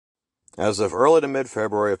As of early to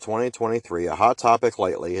mid-February of 2023, a hot topic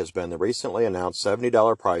lately has been the recently announced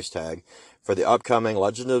 $70 price tag for the upcoming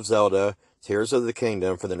Legend of Zelda Tears of the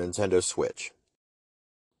Kingdom for the Nintendo Switch.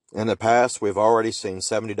 In the past, we've already seen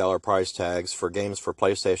 $70 price tags for games for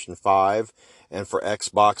PlayStation 5 and for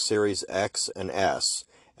Xbox Series X and S,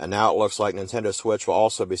 and now it looks like Nintendo Switch will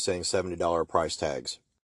also be seeing $70 price tags.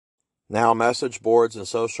 Now, message boards and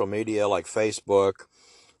social media like Facebook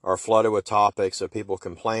are flooded with topics of people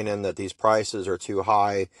complaining that these prices are too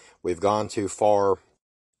high, we've gone too far.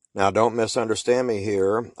 Now, don't misunderstand me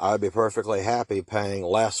here. I'd be perfectly happy paying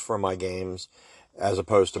less for my games as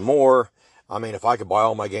opposed to more. I mean, if I could buy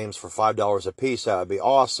all my games for $5 a piece, that would be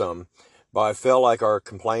awesome. But I feel like our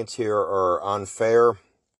complaints here are unfair.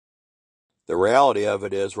 The reality of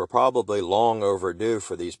it is we're probably long overdue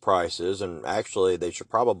for these prices, and actually they should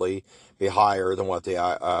probably be higher than what they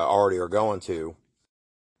already are going to.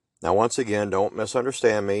 Now, once again, don't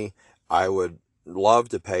misunderstand me. I would love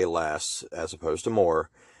to pay less as opposed to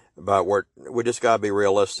more, but we just got to be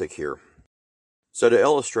realistic here. So to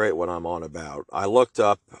illustrate what I'm on about, I looked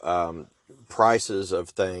up prices of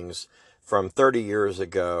things from 30 years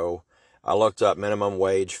ago. I looked up minimum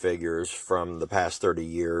wage figures from the past 30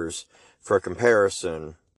 years for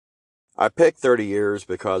comparison. I picked 30 years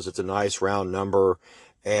because it's a nice round number,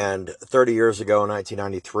 and 30 years ago in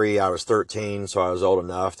 1993, I was 13, so I was old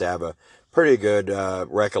enough to have a pretty good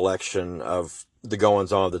recollection of the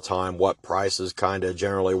goings-on of the time, what prices kind of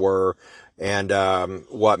generally were, and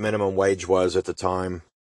what minimum wage was at the time.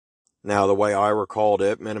 Now, the way I recalled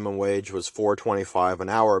it, minimum wage was $4.25 an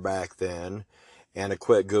hour back then, and a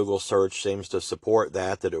quick Google search seems to support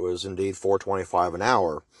that it was indeed $4.25 an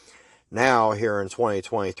hour. Now, here in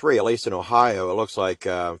 2023, at least in Ohio, it looks like,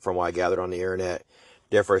 from what I gathered on the internet,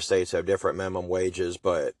 different states have different minimum wages,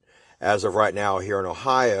 but as of right now here in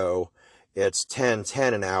Ohio, it's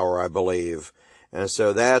 $10.10 an hour, I believe. And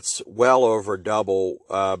so that's well over double,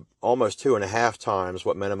 almost 2.5 times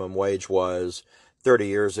what minimum wage was 30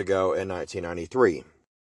 years ago in 1993.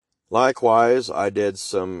 Likewise, I did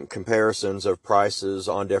some comparisons of prices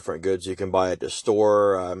on different goods you can buy at the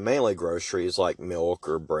store, mainly groceries like milk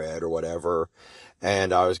or bread or whatever.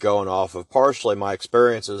 And I was going off of partially my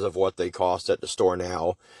experiences of what they cost at the store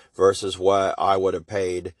now versus what I would have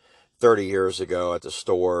paid 30 years ago at the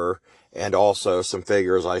store, and also some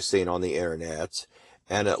figures I've seen on the internet.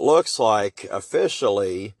 And it looks like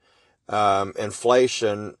officially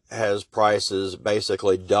inflation has prices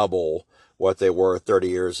basically double what they were 30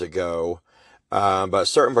 years ago. But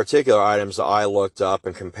certain particular items that I looked up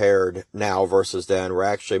and compared now versus then were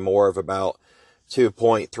actually more of about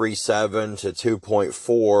 2.37 to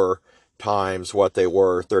 2.4 times what they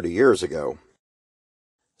were 30 years ago.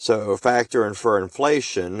 So factor in for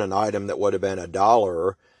inflation, an item that would have been $1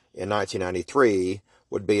 in 1993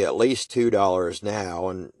 would be at least $2 now,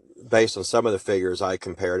 and based on some of the figures I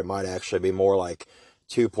compared, it might actually be more like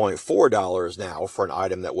 $2.4 now for an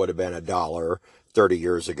item that would have been $1 30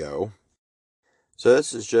 years ago. So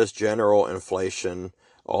this is just general inflation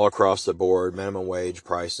all across the board, minimum wage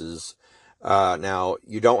prices. Now,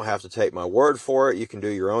 you don't have to take my word for it. You can do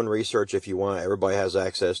your own research if you want. Everybody has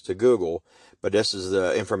access to Google, but this is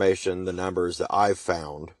the information, the numbers that I've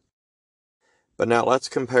found. But now let's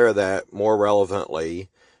compare that more relevantly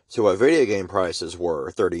to what video game prices were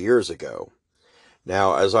 30 years ago.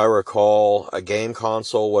 Now, as I recall, a game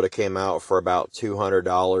console would have came out for about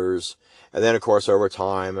 $200, and then, of course, over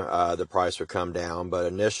time, the price would come down. But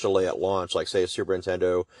initially at launch, like say a Super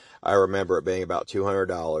Nintendo, I remember it being about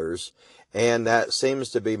 $200, and that seems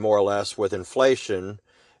to be more or less with inflation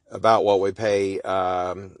about what we pay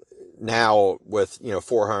now with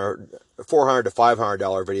 $400 to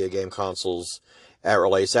 $500 video game consoles at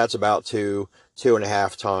release. That's about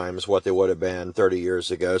 2.5 times what they would have been 30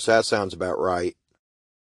 years ago. So that sounds about right.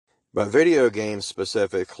 But video games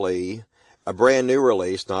specifically, a brand new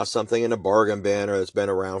release, not something in a bargain bin or that's been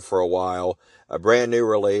around for a while, a brand new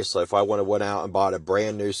release. If I went out and bought a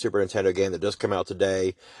brand new Super Nintendo game that just came out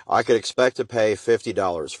today, I could expect to pay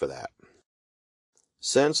 $50 for that.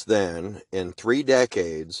 Since then, in 3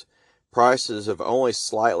 decades, prices have only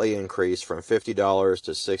slightly increased from $50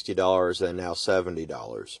 to $60 and now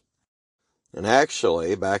 $70. And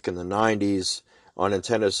actually, back in the 90s on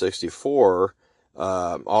Nintendo 64,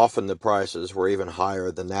 often the prices were even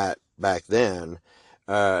higher than that back then.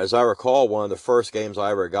 As I recall, one of the first games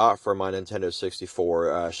I ever got for my Nintendo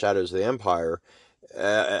 64, Shadows of the Empire,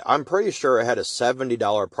 I'm pretty sure it had a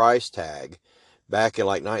 $70 price tag back in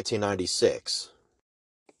like 1996.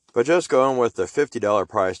 But just going with the $50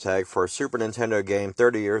 price tag for a Super Nintendo game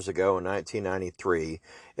 30 years ago in 1993,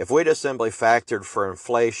 if we just simply factored for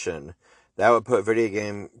inflation, that would put video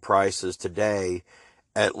game prices today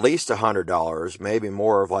at least $100, maybe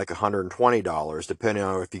more of like $120, depending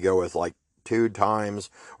on if you go with like 2 times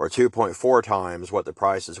or 2.4 times what the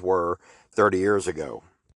prices were 30 years ago.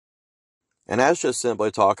 And that's just simply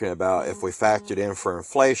talking about if we factored in for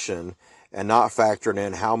inflation and not factored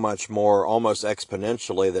in how much more, almost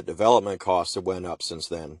exponentially, that development costs have went up since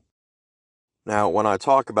then. Now, when I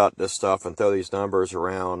talk about this stuff and throw these numbers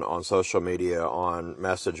around on social media, on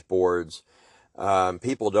message boards,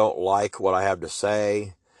 people don't like what I have to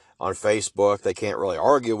say. On Facebook, they can't really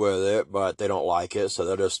argue with it, but they don't like it, so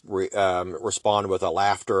they'll just respond with a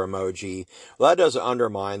laughter emoji. Well, that doesn't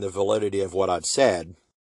undermine the validity of what I've said.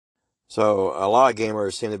 So a lot of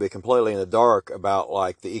gamers seem to be completely in the dark about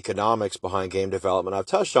like the economics behind game development. I've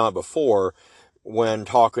touched on it before when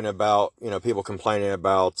talking about, people complaining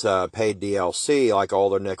about paid DLC, like all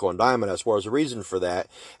their nickel and dime. As far as the reason for that,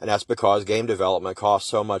 and that's because game development costs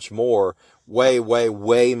so much more, way, way,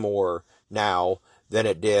 way more now than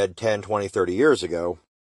it did 10, 20, 30 years ago.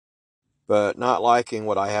 But not liking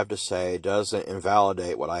what I have to say doesn't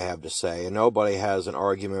invalidate what I have to say, and nobody has an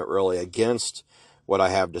argument really against what I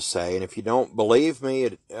have to say. And if you don't believe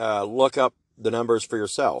me, look up the numbers for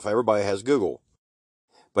yourself. Everybody has Google.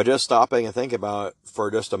 But just stopping and think about it for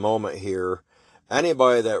just a moment here,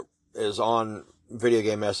 anybody that is on video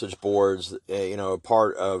game message boards,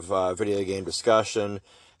 part of video game discussion,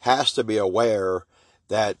 has to be aware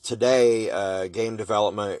that today game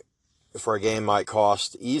development for a game might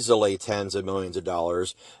cost easily tens of millions of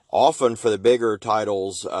dollars, often for the bigger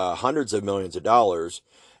titles, hundreds of millions of dollars.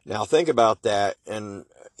 Now think about that and,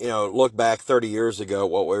 look back 30 years ago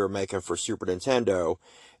what we were making for Super Nintendo.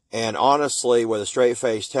 And honestly, with a straight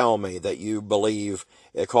face, tell me that you believe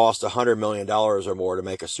it cost $100 million or more to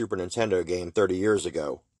make a Super Nintendo game 30 years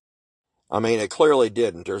ago. I mean, it clearly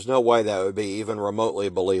didn't. There's no way that would be even remotely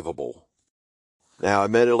believable. Now,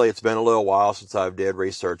 admittedly, it's been a little while since I did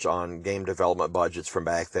research on game development budgets from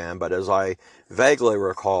back then, but as I vaguely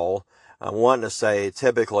recall, I'm wanting to say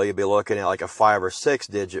typically you'd be looking at like a 5 or 6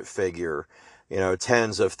 digit figure,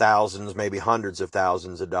 tens of thousands, maybe hundreds of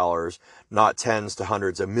thousands of dollars, not tens to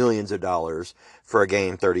hundreds of millions of dollars for a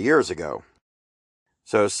game 30 years ago.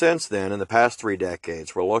 So since then, in the past 3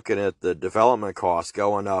 decades, we're looking at the development costs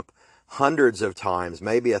going up hundreds of times,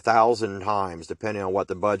 maybe 1,000 times, depending on what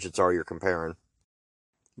the budgets are you're comparing.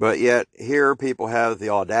 But yet, here people have the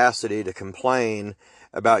audacity to complain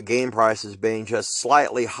about game prices being just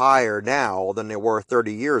slightly higher now than they were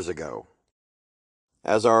 30 years ago.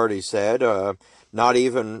 As I already said, not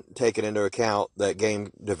even taking into account that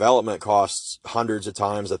game development costs hundreds of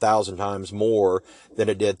times, 1,000 times more than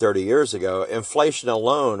it did 30 years ago. Inflation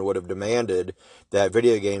alone would have demanded that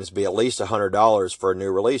video games be at least $100 for a new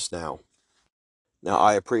release now. Now,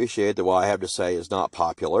 I appreciate that what I have to say is not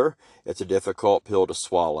popular. It's a difficult pill to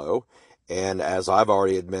swallow. And as I've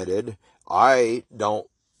already admitted, I don't,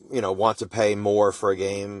 want to pay more for a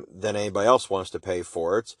game than anybody else wants to pay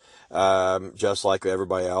for it. Just like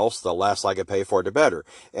everybody else, the less I can pay for it, the better.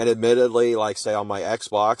 And admittedly, like say on my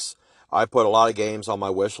Xbox, I put a lot of games on my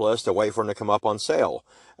wish list to wait for them to come up on sale.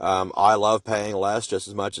 I love paying less just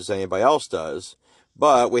as much as anybody else does.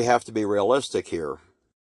 But we have to be realistic here.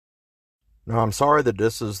 No, I'm sorry that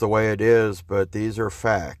this is the way it is, but these are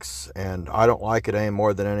facts, and I don't like it any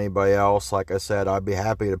more than anybody else. Like I said, I'd be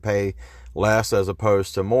happy to pay less as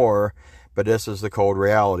opposed to more, but this is the cold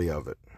reality of it.